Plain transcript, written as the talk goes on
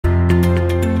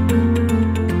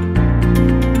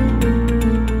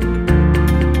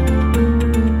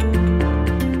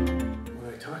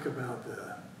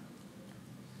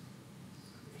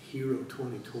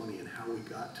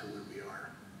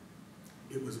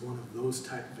one of those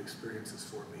type of experiences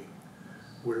for me,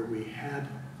 where we had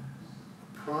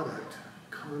a product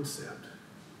concept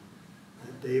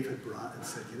that Dave had brought and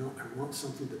said, you know, I want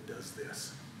something that does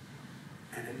this.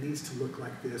 And it needs to look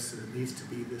like this, and it needs to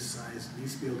be this size, it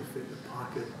needs to be able to fit in a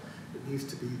pocket, it needs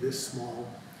to be this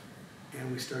small. And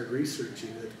we started researching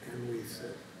it, and we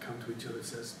said, come to each other and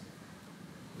says,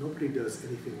 nobody does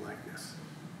anything like this.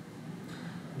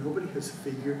 Nobody has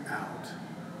figured out,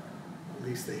 at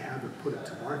least they haven't put it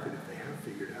to market if they have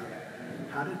figured out,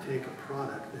 how to take a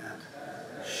product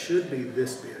that should be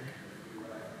this big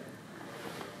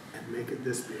and make it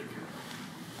this big.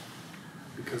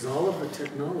 Because all of the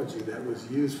technology that was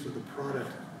used for the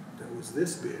product that was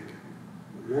this big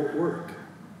won't work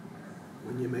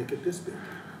when you make it this big.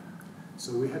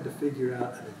 So we had to figure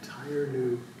out an entire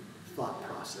new thought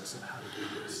process of how to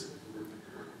do this.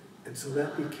 And so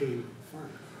that became fun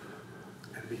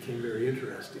and became very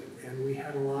interesting. And we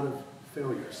had a lot of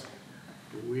failures.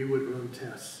 We would run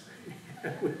tests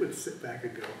and we would sit back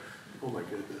and go, oh my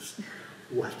goodness,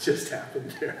 what just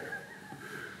happened there?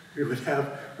 We would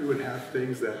have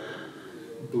things that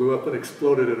blew up and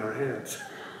exploded in our hands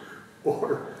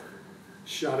or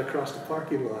shot across the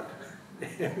parking lot.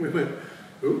 And we went,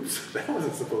 oops, that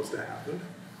wasn't supposed to happen.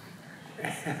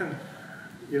 And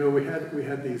you know, we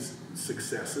had these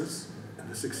successes, and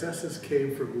the successes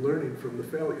came from learning from the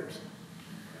failures.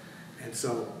 And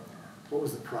so, what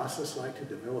was the process like to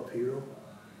develop Hero?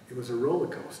 It was a roller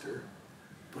coaster,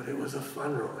 but it was a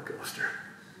fun roller coaster.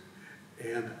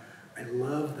 And I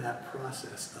love that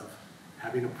process of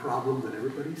having a problem that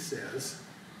everybody says,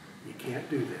 you can't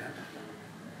do that,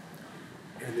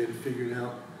 and then figuring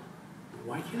out,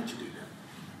 why can't you do that?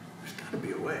 There's got to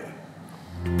be a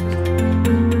way.